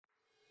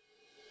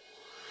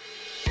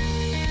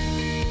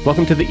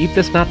Welcome to the Eat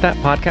This Not That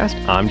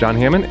podcast. I'm John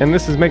Hammond, and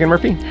this is Megan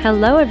Murphy.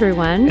 Hello,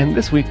 everyone. And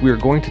this week, we're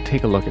going to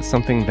take a look at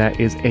something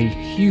that is a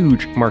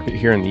huge market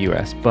here in the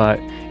U.S., but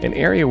an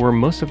area where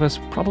most of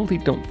us probably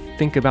don't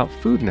think about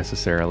food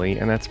necessarily,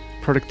 and that's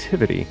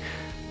productivity.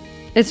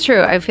 It's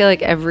true. I feel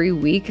like every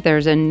week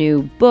there's a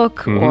new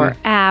book or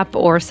app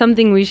or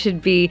something we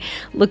should be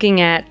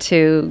looking at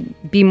to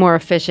be more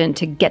efficient,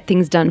 to get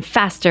things done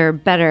faster,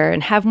 better,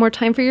 and have more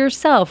time for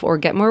yourself or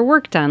get more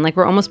work done. Like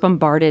we're almost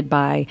bombarded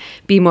by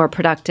be more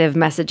productive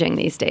messaging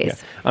these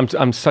days. Yeah.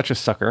 I'm such a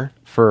sucker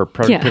for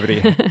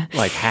productivity,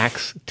 like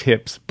hacks,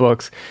 tips,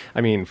 books.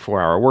 I mean,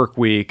 4-hour work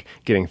week,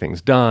 getting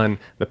things done,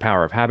 the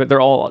power of habit. They're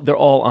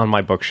all on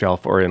my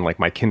bookshelf or in like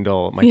my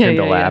Kindle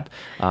app.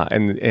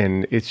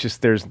 And it's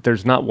just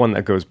there's not one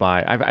that goes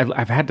by.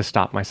 I've had to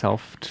stop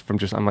myself from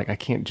I'm like, I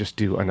can't just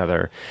do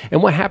another.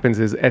 And what happens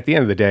is at the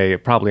end of the day,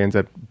 it probably ends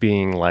up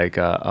being like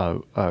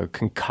a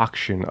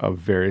concoction of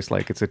various,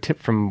 like it's a tip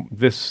from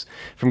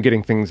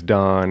getting things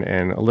done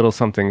and a little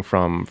something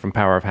from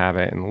Power of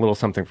Habit and a little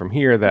something from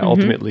here that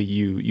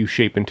ultimately you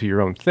shape into your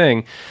own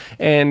thing.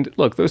 And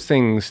look, those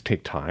things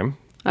take time.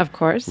 Of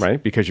course.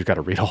 Right? Because you've got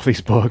to read all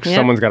these books. Yep.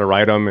 Someone's got to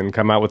write them and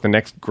come out with the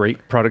next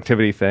great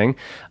productivity thing.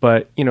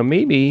 But,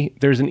 maybe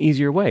there's an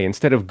easier way.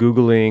 Instead of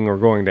Googling or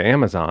going to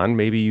Amazon,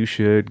 maybe you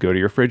should go to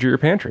your fridge or your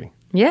pantry.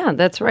 Yeah,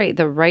 that's right.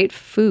 The right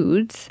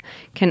foods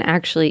can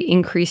actually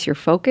increase your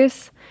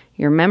focus,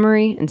 your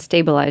memory, and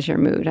stabilize your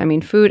mood. I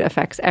mean, food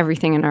affects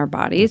everything in our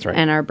bodies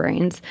and our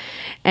brains.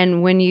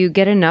 And when you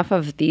get enough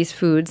of these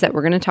foods that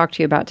we're going to talk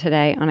to you about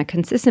today on a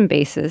consistent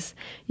basis,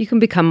 you can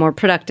become more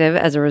productive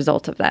as a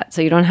result of that.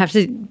 So you don't have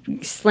to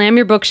slam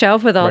your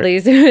bookshelf with all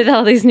these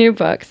new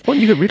books. Well,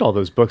 you could read all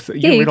those books.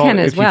 You can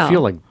as well. If you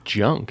feel like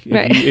junk,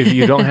 if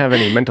you don't have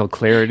any mental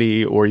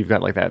clarity or you've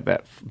got like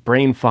that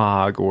brain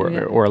fog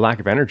or a lack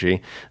of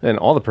energy, then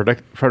all the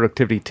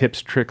productivity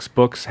tips, tricks,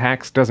 books,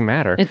 hacks, doesn't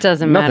matter. It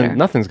doesn't matter.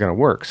 Nothing's going to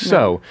work.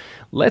 So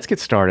let's get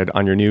started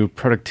on your new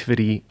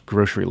productivity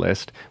grocery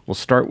list. We'll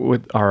start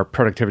with our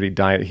productivity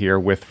diet here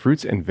with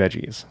fruits and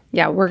veggies.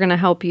 Yeah, we're going to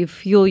help you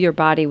fuel your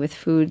body with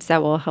foods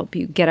that will help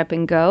you get up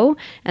and go.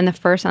 And the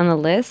first on the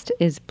list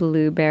is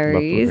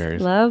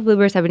blueberries. Love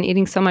blueberries. I've been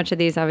eating so much of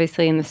these,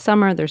 obviously, in the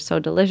summer. They're so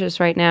delicious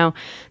right now.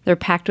 They're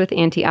packed with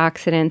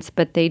antioxidants,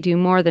 but they do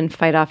more than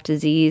fight off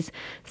disease,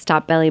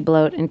 stop belly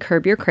bloat, and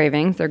curb your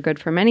cravings. They're good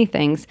for many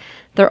things.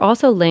 They're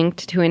also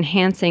linked to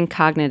enhancing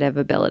cognitive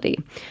ability.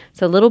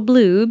 So little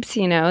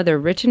bloobs, they're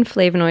rich in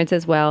flavonoids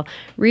as well.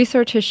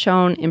 Research has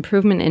shown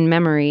improvement in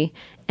memory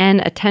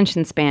and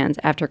attention spans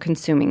after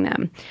consuming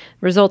them.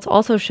 Results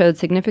also showed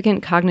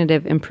significant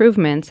cognitive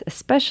improvements,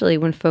 especially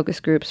when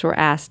focus groups were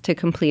asked to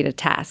complete a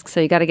task.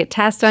 So you got to get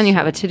tasks done. You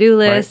have a to-do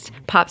list,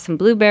 pop some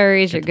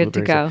blueberries, you're good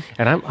to go.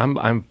 And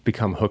I'm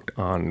become hooked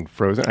on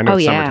frozen. I know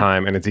it's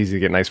summertime and it's easy to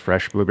get nice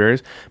fresh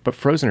blueberries, but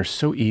frozen are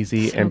so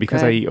easy. So and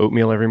because I eat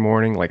oatmeal every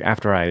morning, like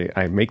after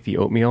I make the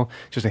oatmeal,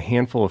 just a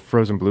handful of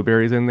frozen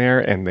blueberries in there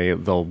and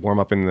they'll warm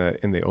up in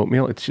the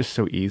oatmeal. It's just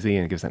so easy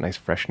and it gives that nice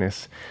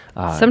freshness.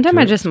 Sometimes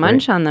I just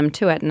munch on them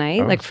too at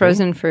night, like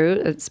frozen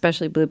fruit,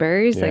 especially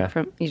blueberries. Yeah.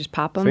 You just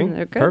pop them and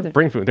they're good.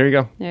 Brain food. There you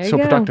go.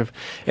 Productive.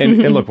 And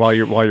look, while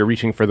you're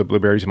reaching for the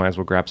blueberries, you might as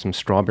well grab some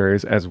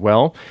strawberries as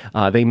well.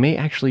 They may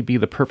actually be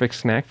the perfect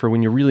snack for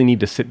when you really need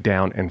to sit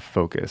down and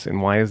focus.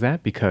 And why is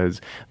that?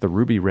 Because the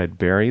ruby red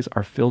berries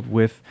are filled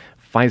with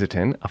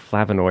fisetin, a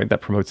flavonoid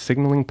that promotes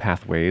signaling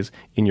pathways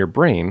in your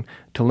brain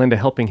to lend a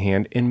helping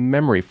hand in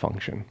memory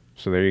function.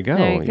 So there you go.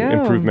 You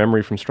improve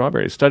memory from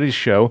strawberries. Studies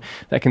show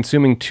that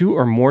consuming 2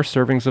 or more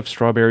servings of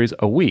strawberries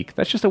a week,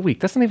 that's just a week,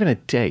 that's not even a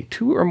day,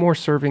 2 or more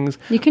servings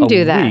you can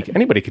do that.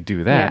 Anybody could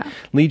do that. Yeah.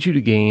 Leads you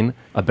to gain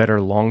a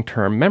better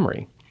long-term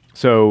memory.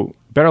 So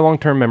better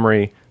long-term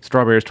memory,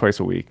 strawberries twice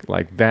a week.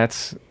 Like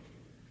that's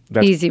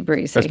easy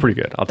breezy. That's pretty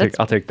good. I'll take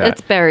that.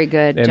 That's very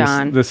good, and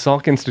John. The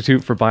Salk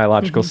Institute for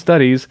Biological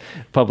Studies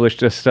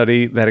published a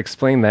study that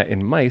explained that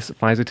in mice,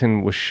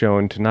 fisetin was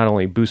shown to not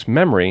only boost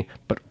memory,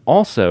 but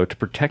also to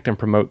protect and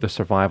promote the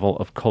survival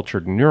of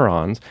cultured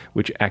neurons,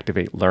 which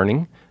activate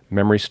learning,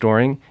 memory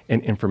storing,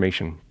 and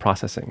information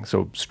processing.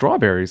 So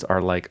strawberries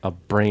are like a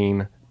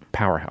brain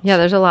powerhouse. Yeah,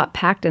 there's a lot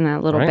packed in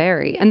that little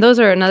berry. And those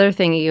are another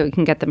thing, you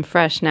can get them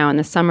fresh now. In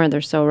the summer,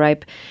 they're so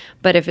ripe.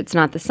 But if it's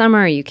not the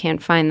summer, you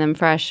can't find them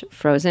fresh.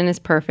 Frozen is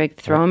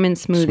perfect. Throw them in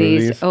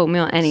smoothies,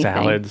 oatmeal, anything.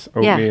 Salads,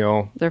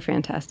 oatmeal. Yeah, they're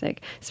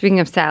fantastic. Speaking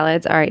of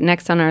salads, all right,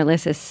 next on our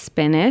list is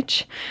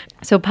spinach.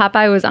 So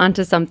Popeye was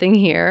onto something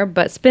here,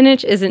 but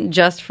spinach isn't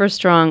just for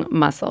strong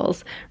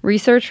muscles.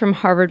 Research from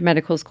Harvard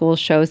Medical School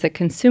shows that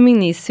consuming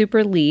these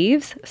super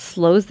leaves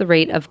slows the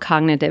rate of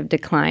cognitive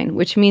decline,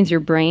 which means your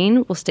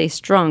brain will stay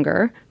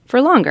stronger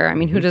for longer. I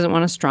mean, who doesn't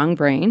want a strong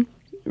brain?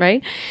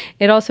 right?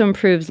 It also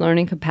improves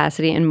learning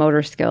capacity and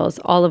motor skills,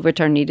 all of which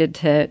are needed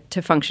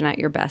to function at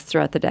your best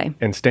throughout the day.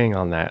 And staying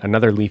on that,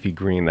 another leafy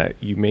green that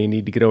you may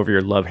need to get over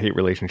your love-hate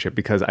relationship,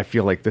 because I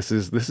feel like this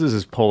is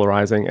as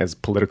polarizing as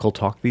political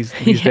talk these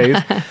days.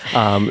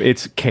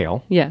 It's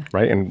kale,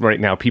 right? And right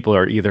now people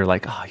are either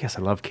like, oh yes,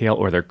 I love kale,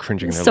 or they're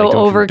cringing. They're so like,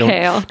 over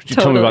kale. Don't you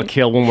tell me about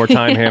kale one more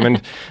time,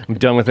 Hammond. I'm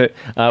done with it.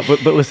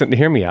 But listen,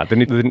 hear me out.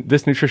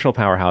 This nutritional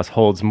powerhouse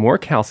holds more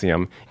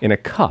calcium in a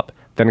cup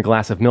than a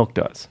glass of milk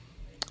does.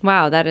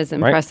 Wow, that is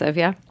impressive, right?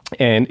 Yeah.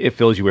 And it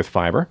fills you with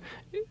fiber,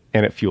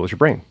 and it fuels your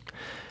brain.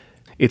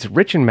 It's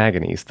rich in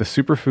manganese. The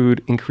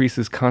superfood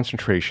increases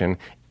concentration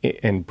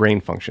and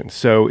brain function.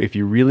 So if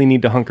you really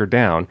need to hunker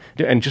down,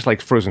 and just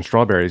like frozen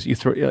strawberries,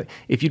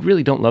 if you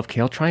really don't love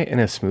kale, try it in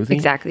a smoothie.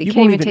 Exactly. You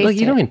don't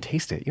even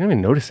taste it. You don't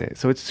even notice it.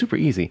 So it's super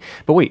easy.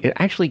 But wait, it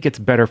actually gets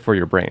better for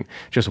your brain.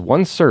 Just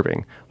one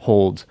serving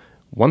holds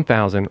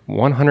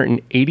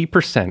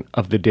 1,180%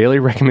 of the daily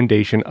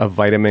recommendation of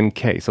vitamin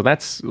K. So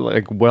that's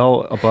like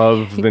well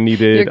above the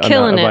needed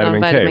amount of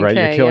vitamin K, right?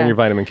 You're killing your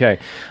vitamin K,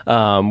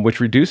 which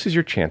reduces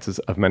your chances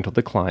of mental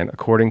decline,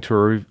 according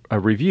to a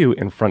review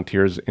in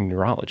Frontiers in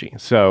Neurology.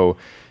 So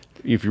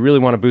if you really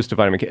want to boost the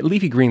vitamin K,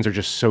 leafy greens are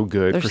just so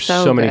good for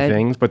so many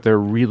things, but they're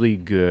really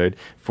good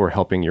for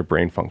helping your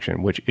brain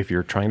function, which if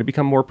you're trying to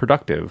become more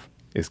productive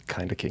is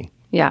kind of key.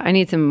 Yeah, I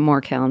need some more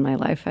kale in my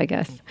life, I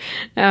guess.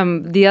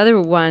 The other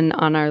one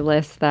on our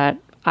list that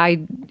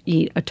I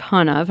eat a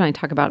ton of, and I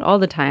talk about all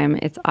the time,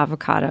 it's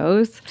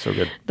avocados. So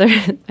good.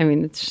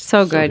 It's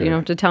so good. You don't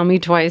have to tell me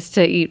twice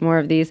to eat more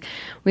of these.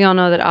 We all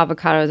know that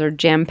avocados are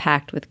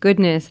jam-packed with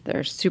goodness.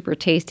 They're super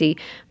tasty.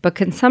 But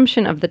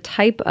consumption of the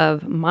type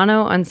of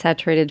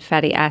monounsaturated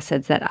fatty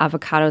acids that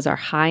avocados are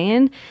high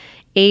in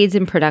aids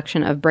in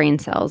production of brain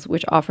cells,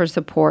 which offer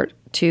support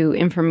to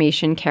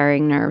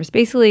information-carrying nerves.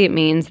 Basically, it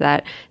means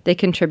that they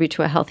contribute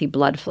to a healthy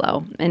blood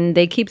flow, and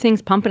they keep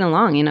things pumping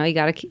along. You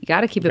gotta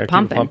keep it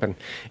pumping.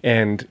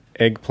 And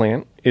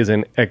eggplant is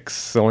an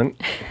excellent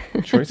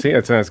choice. See,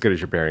 it's not as good as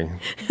your berry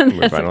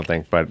move, I don't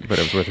think, but it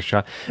was worth a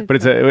shot.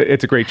 But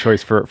it's a great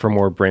choice for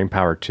more brain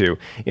power too.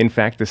 In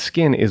fact, the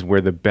skin is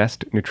where the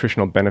best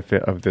nutritional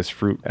benefit of this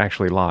fruit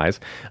actually lies.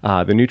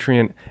 The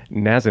nutrient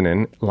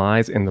nazanin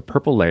lies in the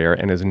purple layer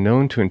and is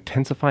known to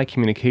intensify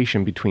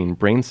communication between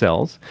brain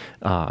cells.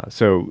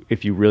 So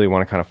if you really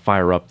want to kind of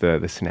fire up the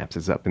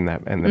synapses up in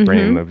that and the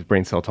brain, the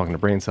brain cell talking to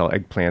brain cell,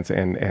 eggplants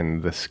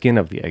and the skin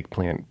of the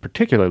eggplant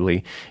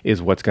particularly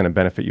is what's going to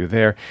benefit you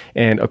there.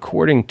 And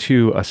according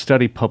to a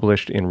study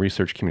published in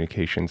Research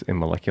Communications in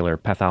Molecular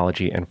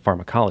Pathology and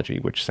Pharmacology,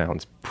 which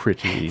sounds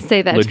pretty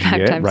say that legit,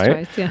 5 times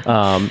right? Twice,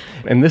 yeah.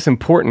 And this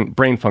important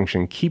brain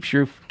function keeps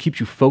you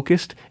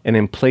focused and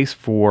in place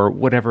for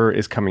whatever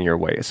is coming your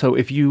way. So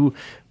if you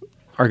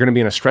are going to be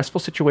in a stressful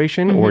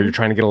situation or you're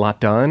trying to get a lot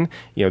done,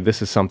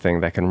 this is something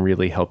that can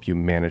really help you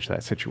manage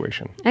that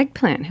situation.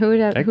 Eggplant. Who would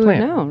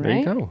know, right? There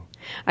you go.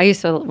 I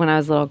used to, when I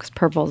was little, because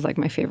purple is like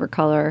my favorite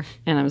color,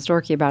 and I was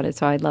dorky about it,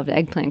 so I loved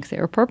eggplant because they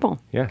were purple.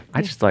 Yeah,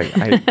 I just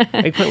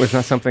eggplant was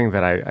not something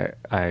that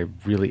I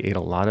really ate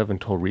a lot of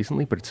until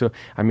recently, but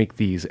I make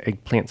these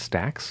eggplant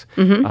stacks,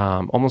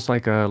 almost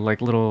like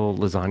little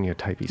lasagna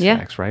typey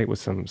stacks, right? With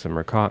some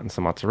ricotta and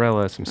some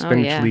mozzarella, some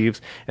spinach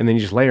leaves, and then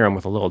you just layer them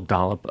with a little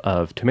dollop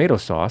of tomato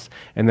sauce,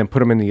 and then put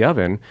them in the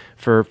oven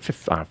for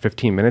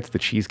 15 minutes. The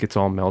cheese gets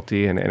all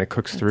melty and it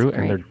cooks through,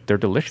 and they're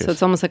delicious. So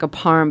it's almost like a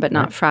parm, but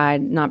not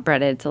fried, not breaded.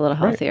 It's a little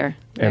healthier.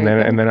 Right.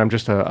 And then I'm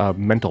just a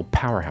mental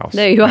powerhouse.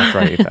 There you are. After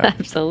I eat that.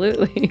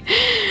 Absolutely.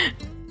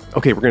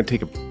 Okay, we're going to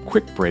take a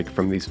quick break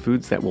from these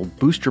foods that will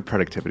boost your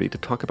productivity to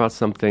talk about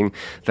something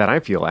that I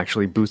feel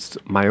actually boosts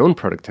my own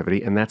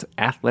productivity, and that's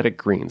Athletic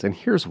Greens. And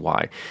here's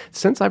why.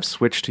 Since I've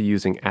switched to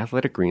using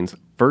Athletic Greens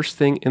first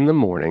thing in the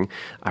morning,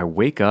 I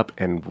wake up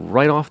and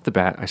right off the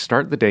bat, I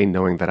start the day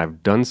knowing that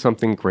I've done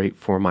something great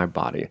for my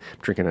body. I'm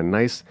drinking a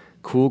nice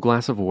cool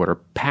glass of water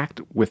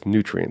packed with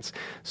nutrients.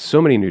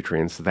 So many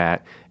nutrients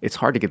that it's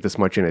hard to get this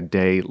much in a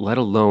day, let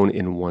alone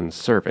in one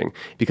serving.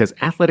 Because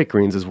Athletic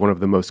Greens is one of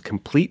the most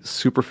complete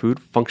superfood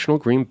functional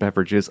green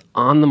beverages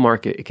on the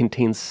market. It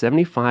contains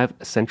 75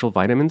 essential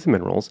vitamins and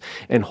minerals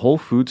and whole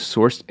food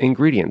sourced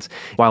ingredients.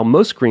 While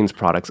most greens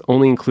products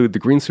only include the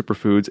green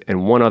superfoods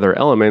and one other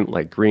element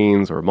like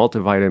greens or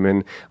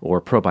multivitamin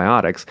or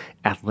probiotics,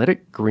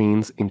 Athletic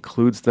Greens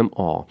includes them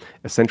all.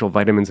 Essential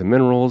vitamins and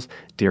minerals,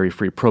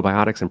 dairy-free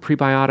probiotics and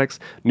prebiotics,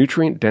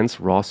 nutrient-dense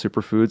raw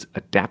superfoods,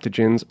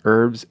 adaptogens,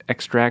 herbs,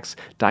 extracts,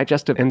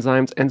 digestive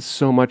enzymes, and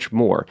so much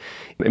more.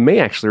 It may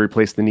actually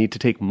replace the need to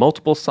take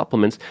multiple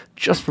supplements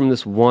just from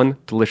this one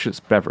delicious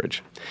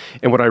beverage.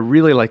 And what I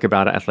really like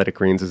about Athletic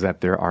Greens is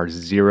that there are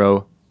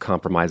 0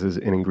 compromises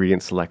in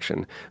ingredient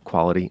selection,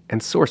 quality,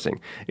 and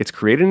sourcing. It's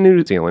created in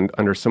New Zealand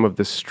under some of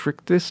the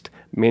strictest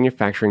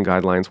manufacturing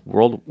guidelines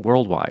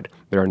worldwide.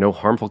 There are no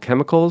harmful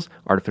chemicals,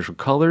 artificial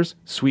colors,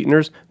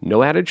 sweeteners,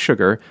 no added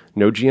sugar,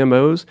 no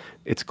GMOs.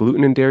 It's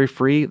gluten and dairy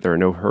free. There are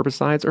no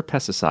herbicides or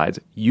pesticides.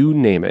 You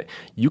name it.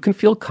 You can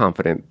feel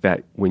confident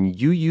that when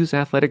you use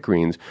Athletic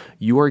Greens,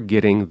 you are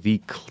getting the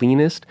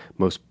cleanest,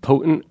 most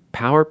potent,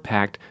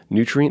 power-packed,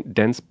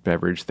 nutrient-dense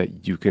beverage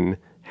that you can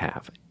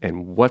have.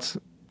 And what's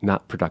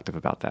not productive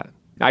about that?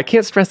 I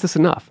can't stress this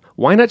enough.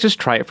 Why not just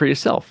try it for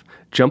yourself?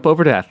 Jump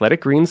over to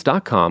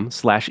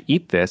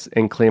athleticgreens.com/eatthis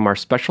and claim our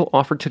special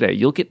offer today.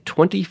 You'll get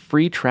 20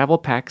 free travel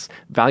packs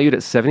valued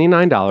at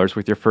 $79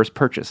 with your first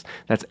purchase.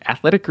 That's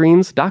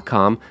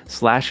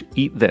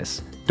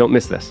athleticgreens.com/eatthis. Don't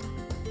miss this.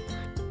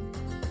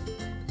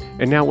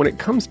 And now when it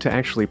comes to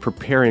actually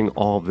preparing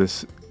all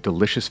this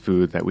delicious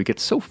food that we get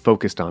so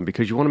focused on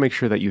because you want to make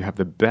sure that you have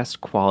the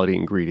best quality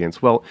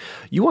ingredients, well,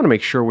 you want to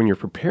make sure when you're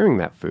preparing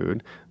that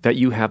food that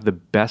you have the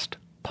best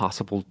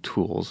possible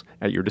tools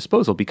at your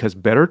disposal, because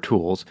better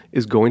tools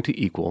is going to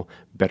equal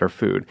better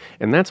food.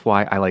 And that's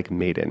why I like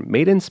Made In.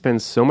 Made In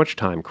spends so much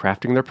time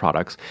crafting their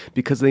products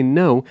because they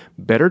know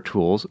better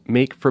tools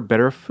make for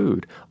better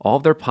food. All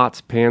of their pots,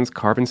 pans,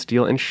 carbon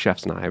steel, and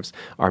chef's knives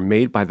are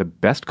made by the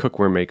best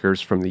cookware makers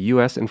from the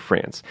US and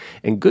France.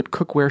 And good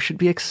cookware should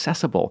be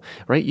accessible,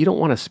 right? You don't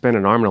want to spend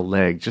an arm and a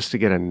leg just to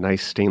get a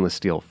nice stainless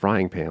steel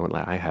frying pan,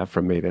 that I have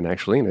from Made In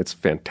actually, and it's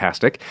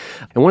fantastic.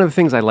 And one of the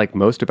things I like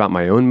most about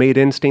my own Made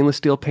In stainless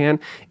steel pan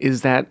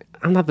is that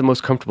I'm not the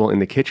most comfortable in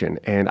the kitchen,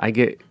 and I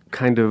get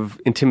kind of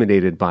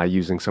intimidated by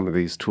using some of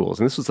these tools.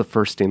 And this was the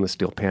first stainless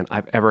steel pan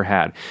I've ever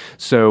had.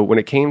 So when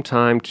it came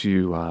time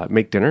to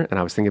make dinner, and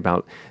I was thinking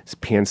about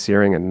pan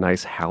searing a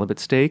nice halibut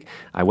steak,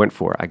 I went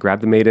for it. I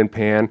grabbed the Made In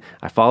pan.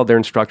 I followed their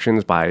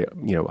instructions by,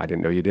 I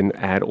didn't know you didn't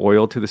add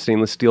oil to the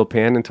stainless steel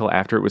pan until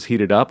after it was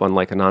heated up,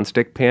 unlike a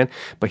nonstick pan.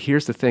 But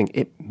here's the thing,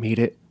 it made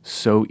it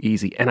so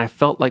easy. And I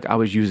felt like I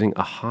was using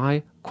a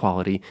high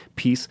quality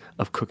piece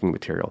of cooking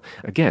material.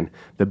 Again,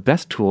 the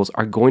best tools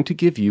are going to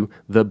give you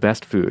the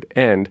best food.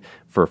 And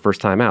for a first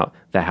time out,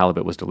 that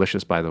halibut was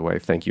delicious, by the way.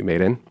 Thank you,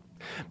 Made In.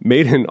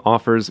 Made In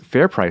offers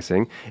fair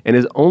pricing and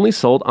is only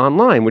sold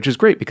online, which is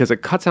great because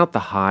it cuts out the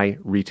high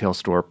retail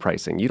store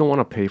pricing. You don't want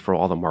to pay for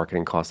all the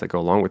marketing costs that go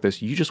along with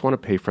this. You just want to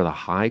pay for the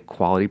high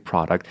quality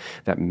product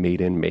that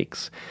Made In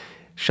makes.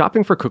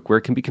 Shopping for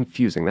cookware can be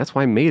confusing. That's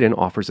why Made In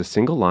offers a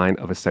single line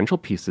of essential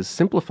pieces,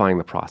 simplifying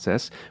the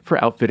process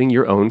for outfitting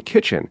your own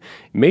kitchen.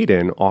 Made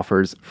In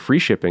offers free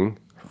shipping,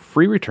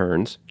 free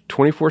returns,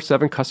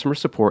 24/7 customer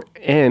support,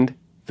 and,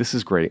 this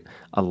is great,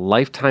 a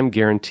lifetime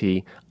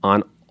guarantee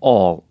on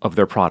all of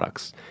their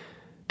products.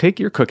 Take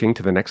your cooking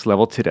to the next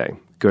level today.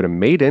 Go to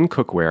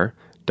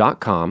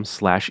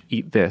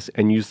madeincookware.com/eatthis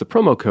and use the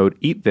promo code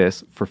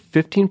EATTHIS for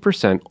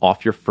 15%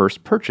 off your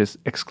first purchase,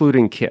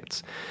 excluding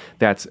kits.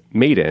 That's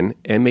Madein,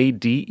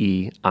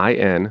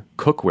 MADEIN,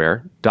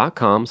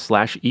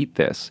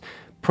 cookware.com/eatthis.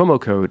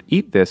 Promo code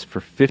EATTHIS for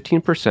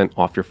 15%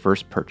 off your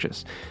first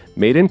purchase.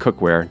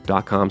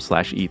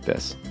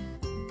 Madeincookware.com/eatthis.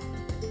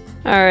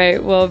 All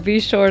right. Well, be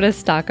sure to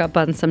stock up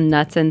on some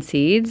nuts and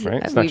seeds.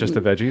 Right. It's not just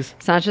the veggies.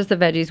 It's not just the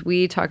veggies.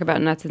 We talk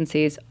about nuts and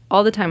seeds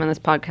all the time on this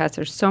podcast.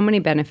 There's so many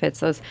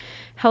benefits, those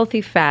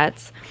healthy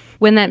fats.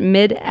 When that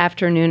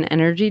mid-afternoon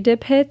energy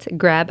dip hits,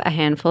 grab a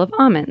handful of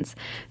almonds.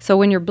 So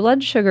when your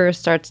blood sugar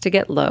starts to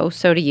get low,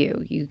 so do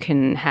you. You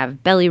can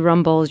have belly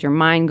rumbles, your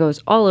mind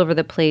goes all over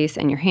the place,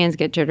 and your hands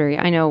get jittery.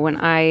 I know when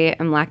I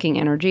am lacking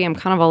energy, I'm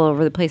kind of all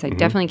over the place. I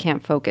definitely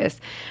can't focus.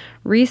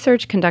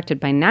 Research conducted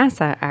by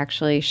NASA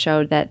actually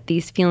showed that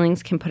these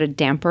feelings can put a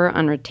damper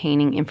on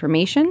retaining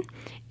information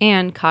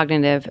and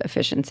cognitive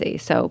efficiency.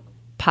 So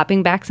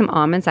popping back some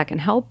almonds, that can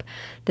help.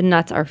 The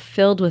nuts are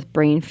filled with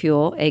brain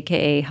fuel,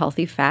 aka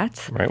healthy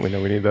fats. Right, we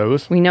know we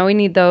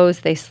need those.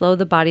 They slow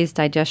the body's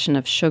digestion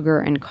of sugar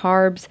and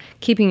carbs,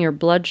 keeping your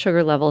blood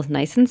sugar levels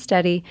nice and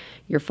steady,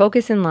 your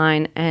focus in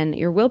line, and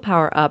your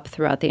willpower up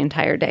throughout the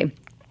entire day.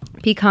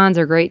 Pecans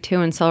are great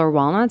too, and so are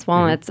walnuts.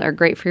 Walnuts are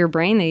great for your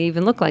brain. They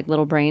even look like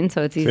little brains,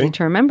 so it's easy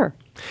to remember.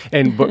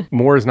 But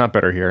more is not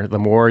better here. The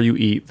more you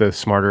eat, the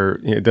smarter.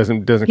 It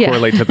doesn't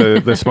correlate to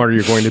the smarter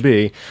you're going to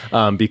be,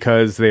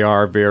 because they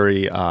are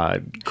very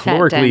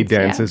calorically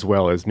dense as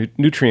well as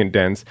nutrient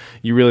dense.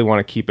 You really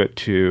want to keep it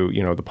to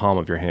the palm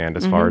of your hand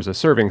as far as a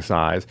serving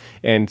size,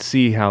 and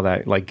see how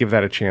that give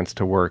that a chance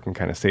to work and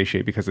kind of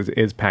satiate, because it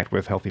is packed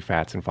with healthy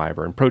fats and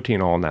fiber and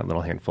protein all in that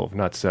little handful of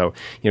nuts. So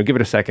give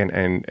it a second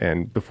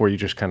and before you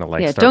just kind of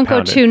start don't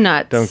go too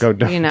nuts. Don't go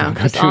too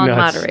nuts. All in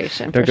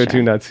moderation. Don't go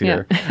too nuts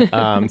here.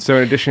 Yeah.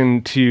 So in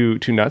addition to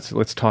nuts,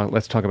 let's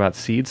talk about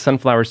seeds.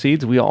 Sunflower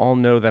seeds. We all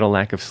know that a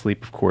lack of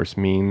sleep, of course,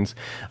 means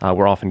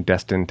we're often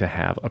destined to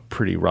have a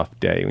pretty rough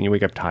day. When you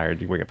wake up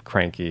tired, you wake up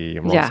cranky,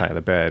 you're on the side of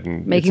the bed,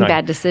 and making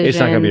bad decisions. It's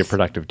not going to be a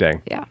productive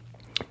day. Yeah.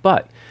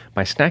 But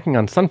by snacking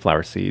on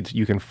sunflower seeds,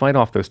 you can fight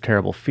off those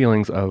terrible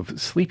feelings of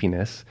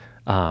sleepiness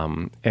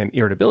and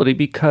irritability,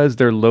 because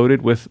they're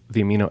loaded with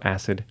the amino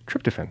acid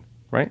tryptophan.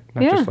 right?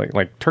 Not just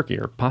like turkey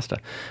or pasta.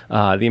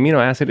 The amino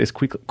acid is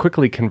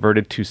quickly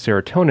converted to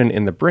serotonin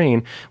in the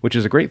brain, which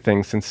is a great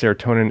thing since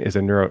serotonin is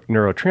a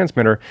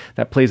neurotransmitter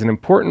that plays an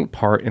important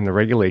part in the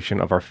regulation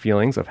of our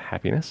feelings of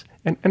happiness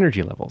and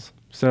energy levels.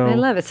 So I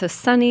love it. So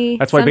sunny.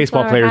 That's why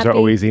baseball players are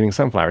always eating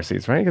sunflower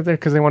seeds, right?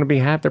 Because they want to be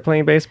happy. They're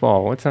playing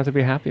baseball. What's not to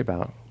be happy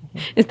about?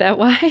 Is that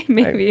why?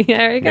 Maybe.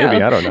 There you go.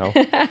 Maybe. I don't know.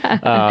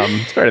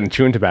 It's better than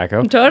chewing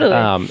tobacco. Totally.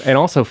 And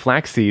also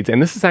flax seeds. And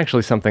this is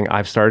actually something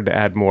I've started to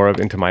add more of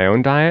into my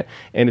own diet.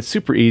 And it's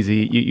super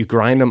easy. You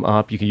grind them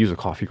up. You can use a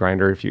coffee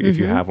grinder if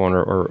you have one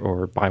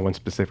or buy one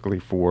specifically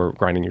for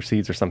grinding your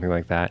seeds or something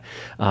like that.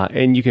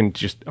 And you can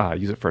just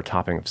use it for a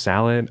topping of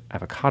salad,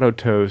 avocado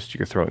toast. You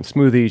can throw it in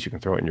smoothies. You can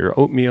throw it in your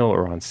oatmeal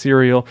or on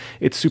cereal.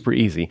 It's super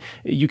easy.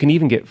 You can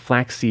even get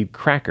flaxseed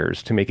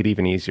crackers to make it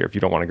even easier if you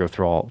don't want to go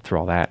through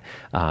all that.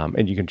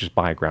 And you can just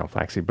buy ground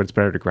flaxseed, but it's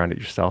better to grind it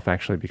yourself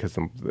actually because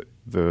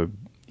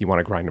you want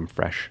to grind them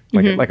fresh,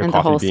 like a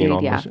coffee bean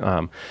almost.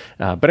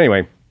 But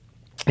anyway,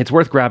 it's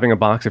worth grabbing a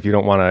box if you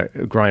don't want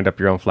to grind up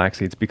your own flax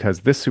seeds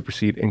because this super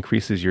seed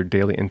increases your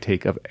daily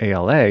intake of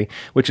ALA,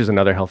 which is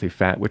another healthy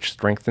fat which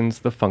strengthens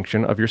the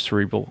function of your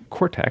cerebral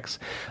cortex,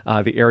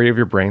 the area of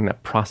your brain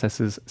that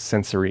processes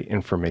sensory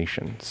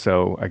information.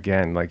 So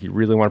again, like you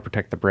really want to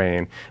protect the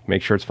brain,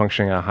 make sure it's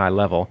functioning at a high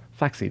level.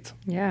 Flax seeds.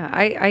 Yeah,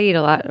 I eat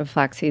a lot of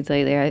flax seeds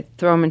lately. I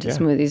throw them into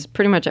smoothies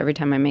pretty much every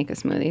time I make a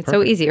smoothie. It's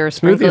so easy. Or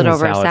sprinkle it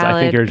over a salad.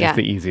 I think are just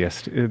the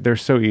easiest. They're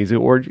so easy.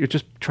 Or you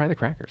just try the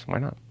crackers. Why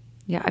not?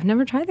 Yeah, I've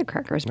never tried the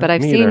crackers, but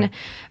I've seen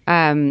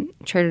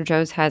Trader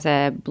Joe's has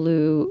a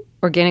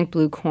organic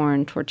blue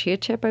corn tortilla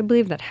chip, I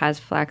believe, that has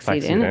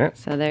flaxseed in it.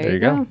 So there you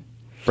go.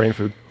 Brain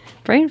food.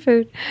 Brain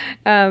food.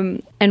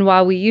 And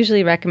while we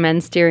usually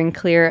recommend steering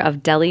clear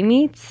of deli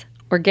meats,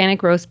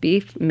 organic roast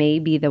beef may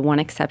be the one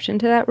exception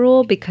to that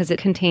rule because it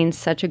contains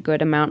such a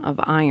good amount of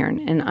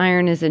iron. And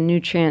iron is a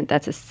nutrient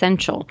that's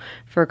essential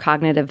for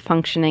cognitive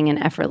functioning and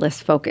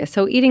effortless focus.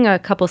 So eating a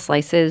couple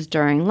slices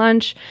during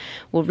lunch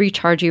will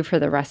recharge you for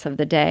the rest of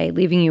the day,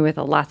 leaving you with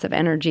lots of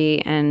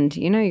energy. And,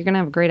 you're going to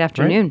have a great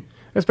afternoon.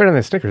 Right. It's better than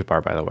a Snickers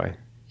bar, by the way.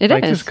 It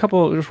is.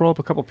 Just roll up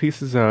a couple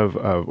pieces of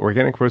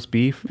organic roast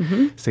beef,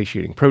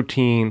 satiating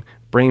protein,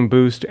 brain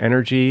boost,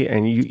 energy,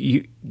 and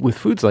you with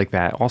foods like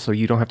that, also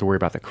you don't have to worry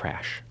about the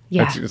crash.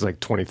 Yeah. It's like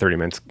 20, 30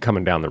 minutes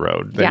coming down the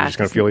road that you're just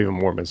going to feel even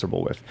more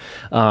miserable with.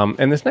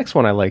 And this next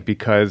one I like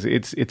because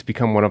it's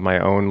become one of my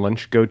own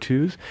lunch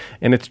go-tos,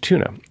 and it's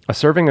tuna. A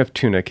serving of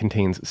tuna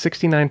contains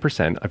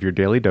 69% of your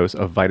daily dose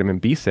of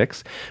vitamin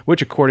B6,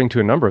 which according to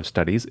a number of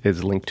studies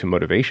is linked to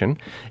motivation.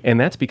 And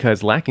that's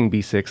because lacking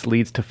B6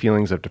 leads to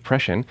feelings of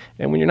depression.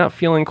 And when you're not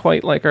feeling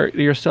quite like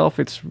yourself,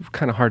 it's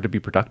kind of hard to be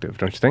productive,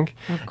 don't you think?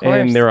 Of course.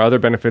 And there are other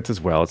benefits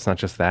as well. It's not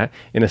just that.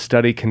 In a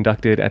study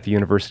conducted at the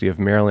University of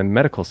Maryland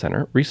Medical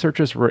Center,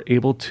 researchers were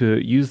able to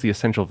use the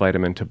essential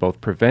vitamin to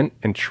both prevent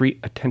and treat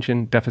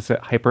attention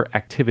deficit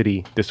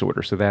hyperactivity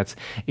disorder. So that's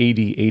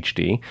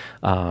ADHD.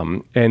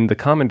 And the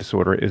common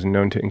disorder is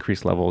known to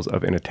increase levels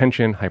of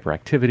inattention,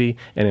 hyperactivity,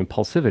 and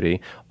impulsivity,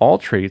 all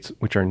traits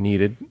which are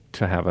needed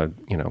to have a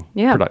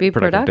be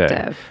productive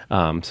day.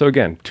 So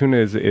again, tuna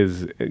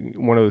is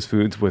one of those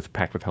foods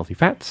packed with healthy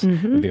fats,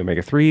 the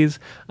omega-3s,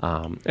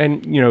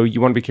 and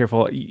you want to be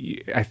careful.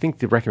 I think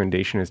the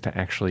recommendation is to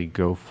actually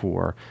go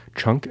for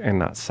chunk and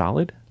not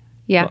solid.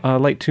 Yeah,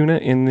 light tuna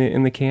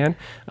in the can,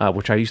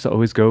 which I used to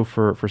always go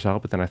for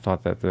salad, but then I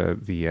thought that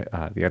the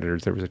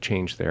editors, there was a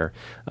change there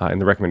in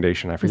the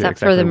recommendation. I forget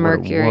exactly for the what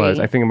mercury? it was.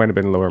 I think it might have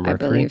been lower mercury.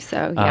 I believe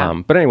so.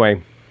 Yeah. But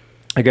anyway.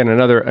 Again,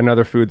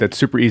 another food that's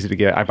super easy to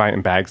get. I buy it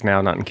in bags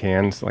now, not in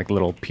cans, like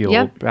little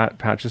peel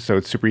pouches. So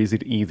it's super easy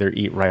to either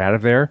eat right out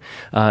of there,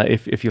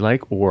 if you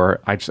like, or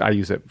I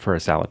use it for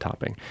a salad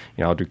topping.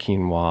 I'll do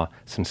quinoa,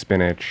 some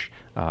spinach,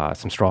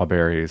 some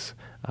strawberries,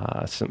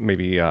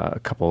 maybe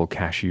a couple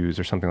cashews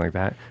or something like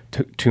that.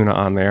 Tuna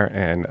on there,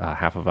 and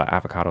half of an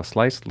avocado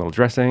slice, little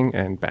dressing,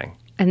 and bang.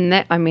 And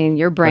that,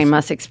 your brain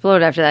must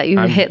explode after that. You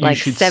hit like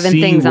 7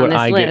 things on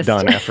this list. You should see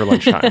what I get done after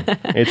lunchtime.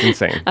 It's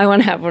insane. I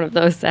want to have one of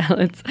those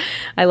salads.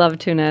 I love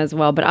tuna as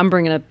well, but I'm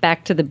bringing it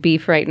back to the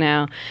beef right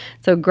now.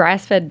 So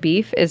grass-fed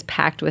beef is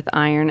packed with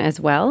iron as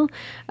well.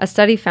 A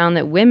study found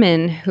that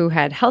women who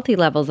had healthy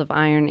levels of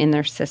iron in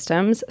their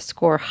systems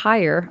score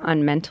higher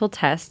on mental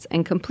tests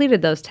and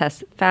completed those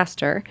tests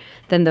faster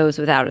than those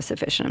without a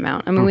sufficient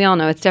amount. We all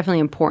know it's definitely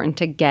important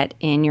to get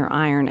in your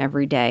iron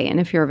every day. And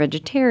if you're a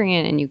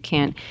vegetarian and you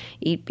can't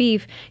eat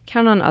beef,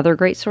 count on other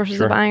great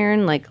sources of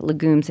iron like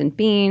legumes and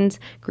beans,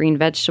 green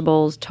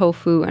vegetables,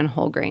 tofu, and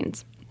whole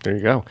grains. There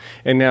you go.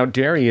 And now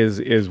dairy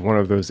is one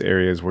of those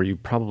areas where you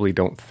probably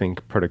don't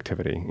think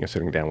productivity.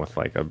 Sitting down with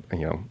like a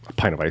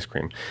pint of ice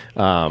cream.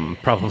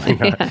 Probably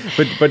not.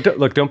 But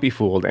look, don't be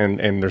fooled.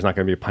 And there's not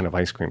going to be a pint of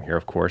ice cream here,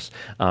 of course.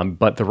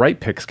 But the right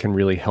picks can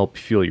really help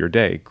fuel your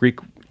day. Greek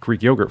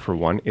Greek yogurt, for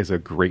one, is a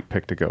great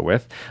pick to go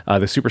with.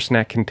 The super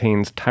snack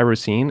contains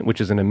tyrosine, which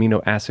is an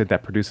amino acid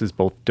that produces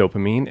both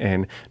dopamine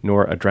and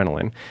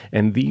noradrenaline.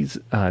 And these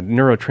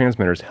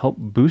neurotransmitters help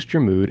boost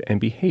your mood and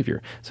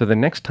behavior. So the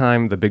next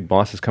time the big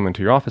boss is coming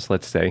to your office,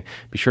 let's say,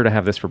 be sure to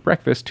have this for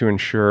breakfast to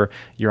ensure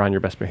you're on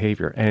your best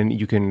behavior. And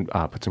you can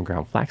put some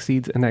ground flax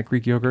seeds in that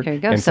Greek yogurt. There you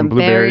go. And some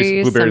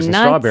blueberries and nuts.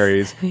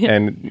 strawberries.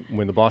 And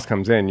when the boss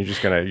comes in,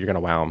 you're gonna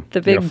wow him.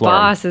 The big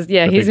boss is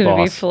he's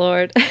gonna be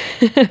floored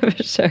for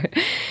sure.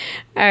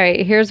 All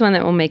right, here's one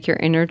that will make your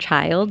inner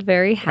child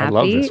very happy. I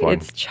love this one.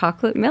 It's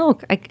chocolate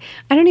milk. I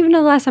don't even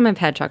know the last time I've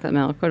had chocolate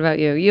milk. What about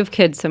you? You have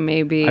kids, so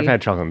maybe. I've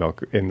had chocolate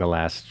milk in the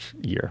last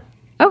year.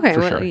 Okay,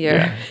 well, sure.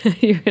 Yeah.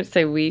 You're going to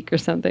say week or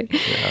something.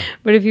 Yeah.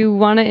 But if you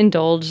want to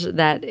indulge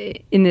that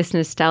in this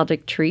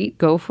nostalgic treat,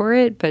 go for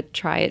it, but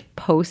try it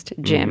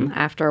post-gym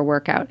after a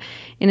workout.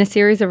 In a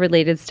series of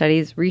related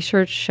studies,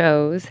 research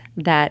shows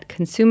that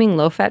consuming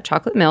low-fat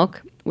chocolate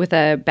milk with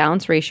a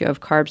balanced ratio of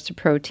carbs to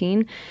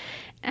protein,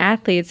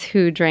 athletes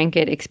who drank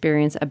it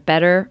experience a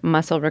better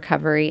muscle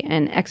recovery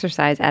and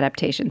exercise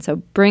adaptation. So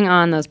bring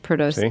on those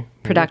productive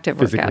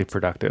physically workouts.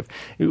 productive.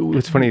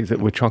 What's funny is that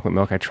with chocolate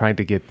milk, I tried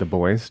to get the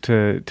boys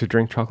to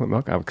drink chocolate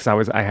milk because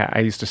I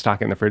used to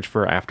stock it in the fridge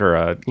for after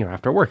a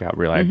workout.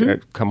 Really,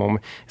 I'd come home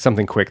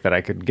something quick that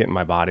I could get in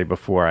my body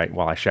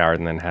while I showered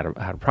and then had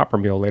a proper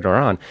meal later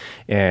on.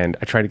 And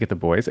I tried to get the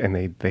boys, and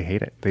they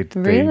hate it.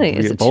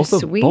 Is it too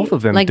sweet? Both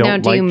of them like, don't now,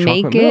 do like you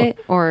chocolate make milk.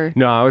 it or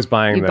no? I was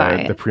buying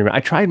the it. premium. I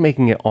tried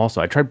making it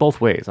also. I tried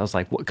both ways. I was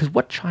like, because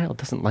what child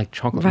doesn't like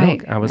chocolate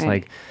milk? I was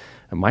like,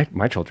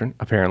 my children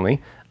apparently.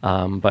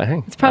 But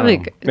hey, it's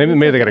probably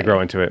maybe they got to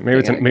grow into it. Maybe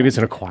it's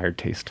an acquired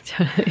taste.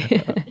 All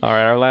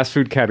right, our last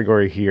food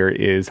category here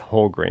is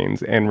whole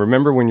grains. And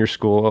remember when your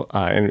school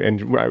and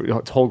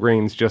it's whole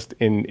grains just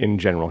in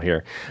general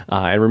here.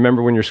 And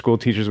remember when your school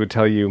teachers would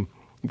tell you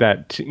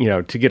that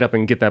to get up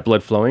and get that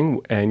blood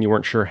flowing, and you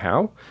weren't sure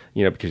how,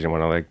 because you didn't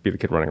want to be the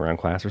kid running around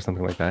class or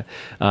something like that.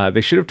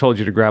 They should have told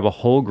you to grab a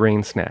whole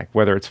grain snack,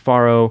 whether it's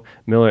farro,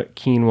 millet,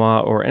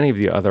 quinoa, or any of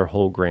the other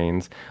whole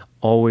grains.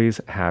 Always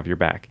have your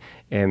back.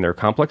 And they're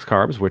complex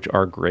carbs, which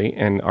are great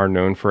and are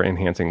known for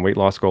enhancing weight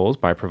loss goals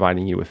by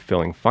providing you with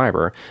filling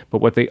fiber.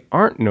 But what they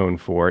aren't known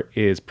for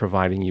is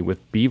providing you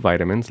with B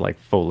vitamins like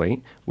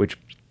folate, which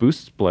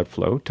boosts blood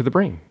flow to the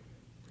brain.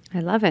 I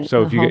love it.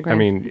 So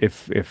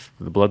if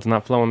the blood's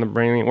not flowing, the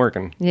brain ain't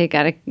working. Yeah, you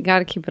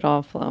gotta keep it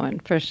all flowing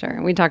for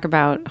sure. We talk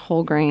about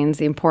whole grains,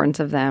 the importance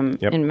of them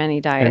in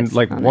many diets.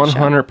 And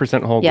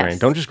 100% whole grain.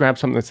 Don't just grab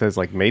something that says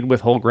made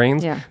with whole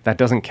grains. Yeah. That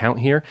doesn't count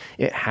here.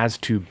 It has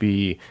to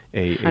be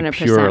a 100%.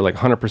 pure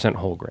 100%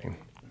 whole grain.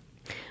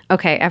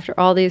 Okay, after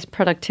all these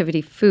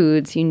productivity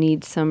foods, you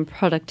need some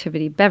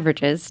productivity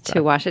beverages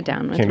to wash it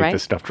down with, Can't right? eat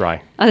this stuff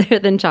dry. Other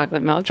than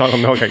chocolate milk.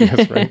 Chocolate milk, I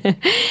guess,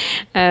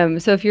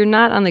 right? So if you're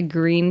not on the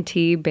green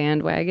tea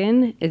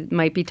bandwagon, it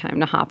might be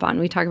time to hop on.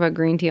 We talk about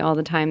green tea all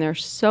the time. There are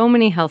so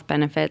many health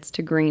benefits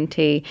to green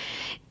tea.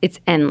 It's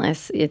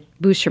endless. It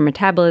boosts your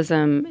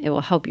metabolism. It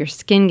will help your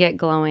skin get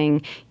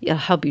glowing. It'll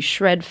help you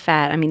shred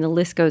fat. I mean, the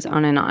list goes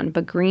on and on.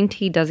 But green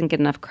tea doesn't get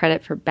enough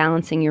credit for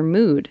balancing your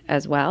mood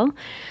as well.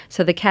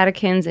 So the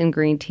catechins in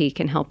green tea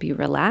can help you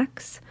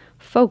relax,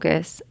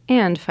 focus,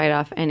 and fight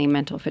off any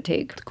mental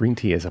fatigue. The green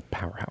tea is a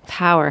powerhouse.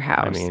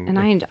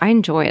 I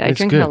enjoy it. I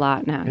drink it a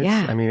lot now.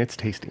 It's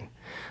tasty.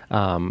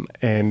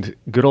 And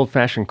good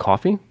old-fashioned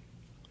coffee,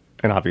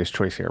 an obvious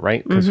choice here,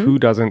 right? Because who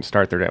doesn't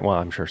start their day? Well,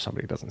 I'm sure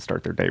somebody doesn't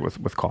start their day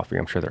with coffee.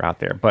 I'm sure they're out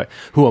there. But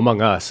who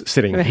among us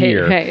sitting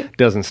here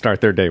doesn't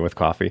start their day with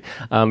coffee?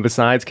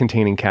 Besides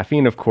containing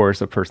caffeine, of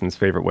course, a person's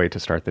favorite way to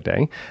start the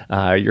day,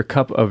 your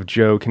cup of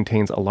joe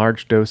contains a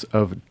large dose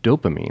of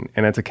dopamine.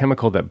 And it's a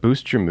chemical that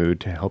boosts your mood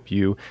to help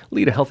you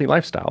lead a healthy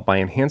lifestyle. By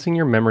enhancing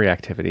your memory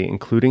activity,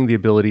 including the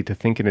ability to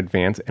think in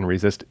advance and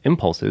resist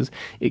impulses,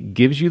 it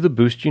gives you the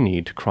boost you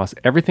need to cross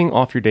everything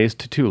off your day's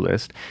to-do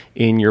list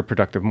in your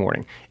productive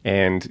morning.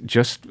 And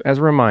just as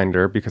a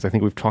reminder, because I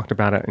think we've talked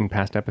about it in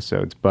past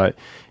episodes, but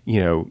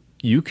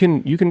you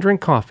can drink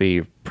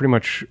coffee pretty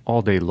much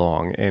all day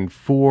long, and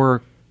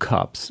 4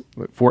 cups,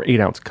 4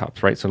 8-ounce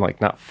cups, right? So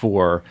not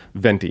 4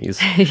 ventis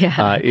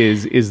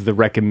is the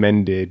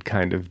recommended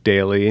kind of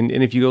daily. And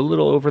if you go a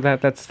little over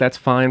that, that's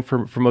fine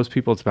for most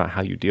people. It's about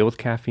how you deal with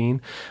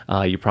caffeine.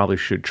 You probably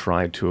should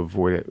try to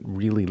avoid it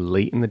really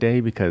late in the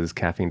day because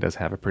caffeine does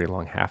have a pretty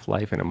long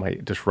half-life and it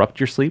might disrupt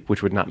your sleep,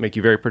 which would not make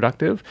you very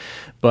productive.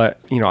 But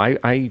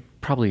I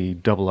probably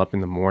double up in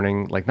the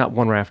morning, not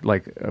one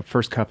after, a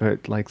first cup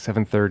at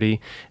 7:30,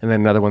 and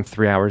then another one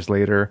 3 hours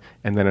later,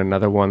 and then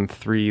another one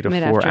 3 to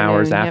 4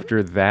 hours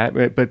after that.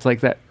 But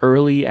it's that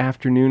early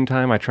afternoon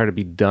time. I try to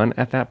be done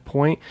at that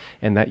point,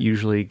 and that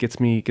usually gets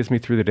me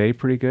through the day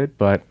pretty good.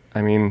 But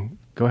I mean,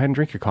 go ahead and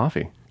drink your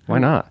coffee. Why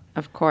not?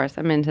 Of course,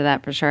 I'm into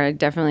that for sure. I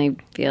definitely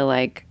feel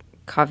like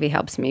coffee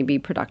helps me be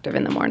productive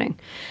in the morning.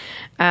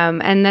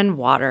 And then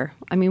water.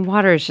 I mean,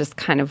 water is just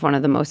kind of one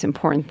of the most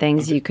important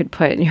things you could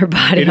put in your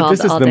body all day long.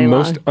 This is the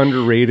most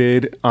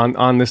underrated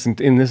on this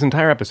in this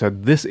entire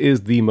episode. This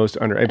is the most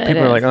underrated.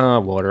 People are like, oh,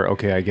 water.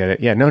 Okay, I get it.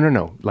 Yeah,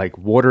 no. Like,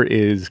 water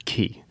is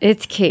key.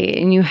 It's key.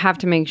 And you have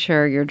to make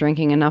sure you're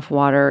drinking enough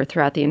water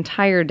throughout the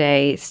entire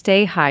day.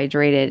 Stay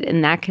hydrated,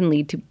 and that can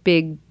lead to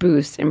big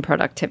boosts in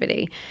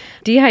productivity.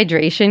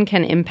 Dehydration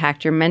can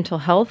impact your mental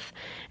health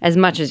as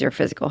much as your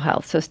physical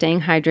health. So staying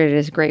hydrated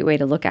is a great way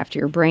to look after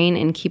your brain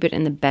and keep it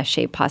in the best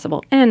shape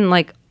possible. And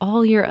like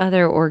all your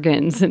other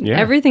organs and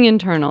everything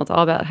internal, it's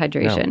all about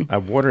hydration. No,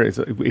 water is,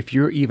 if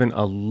you're even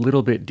a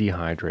little bit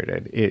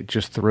dehydrated, it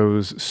just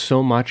throws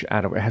so much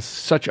out of it. It has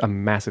such a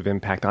massive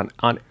impact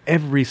on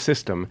every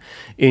system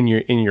in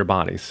your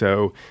body.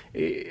 So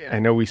I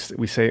know we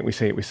say it.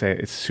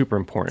 It's super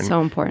important.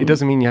 So important. It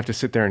doesn't mean you have to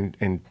sit there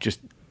and just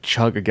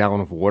chug a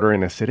gallon of water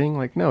in a sitting.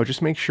 Like, no,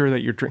 just make sure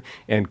that you're drinking,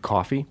 and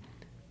coffee,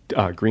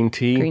 green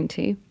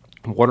tea,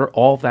 water,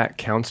 all that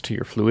counts to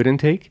your fluid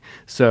intake.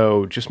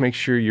 So just make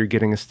sure you're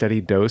getting a steady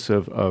dose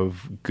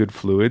of good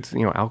fluids.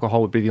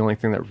 Alcohol would be the only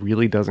thing that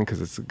really doesn't,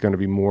 because it's going to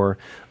be more,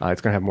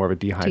 it's going to have more of a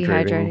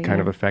dehydrating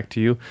kind of effect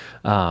to you.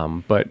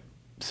 But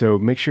so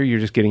make sure you're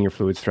just getting your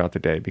fluids throughout the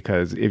day,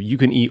 because if you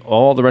can eat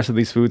all the rest of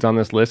these foods on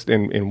this list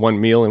in one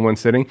meal, in one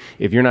sitting,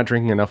 if you're not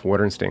drinking enough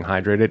water and staying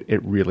hydrated,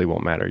 it really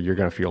won't matter. You're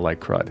going to feel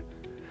like crud.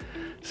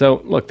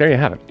 So look, there you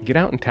have it. Get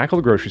out and tackle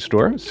the grocery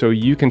store so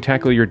you can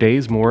tackle your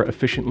days more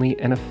efficiently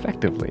and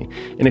effectively.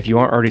 And if you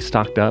are already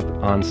stocked up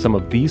on some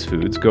of these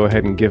foods, go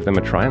ahead and give them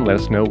a try and let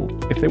us know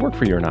if they work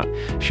for you or not.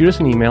 Shoot us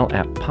an email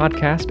at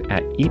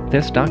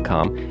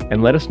podcast@eatthis.com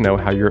and let us know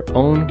how your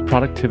own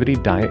productivity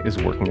diet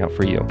is working out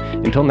for you.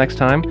 Until next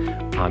time,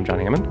 I'm John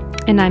Hammond.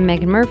 And I'm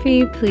Megan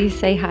Murphy. Please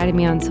say hi to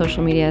me on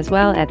social media as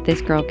well at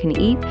This Girl Can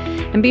Eat.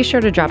 And be sure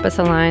to drop us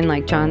a line,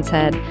 like John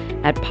said,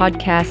 at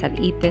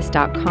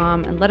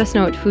podcast@eatthis.com, and let us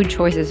know what food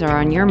choices are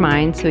on your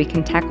mind so we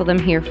can tackle them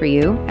here for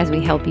you as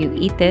we help you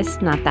eat this,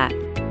 not that.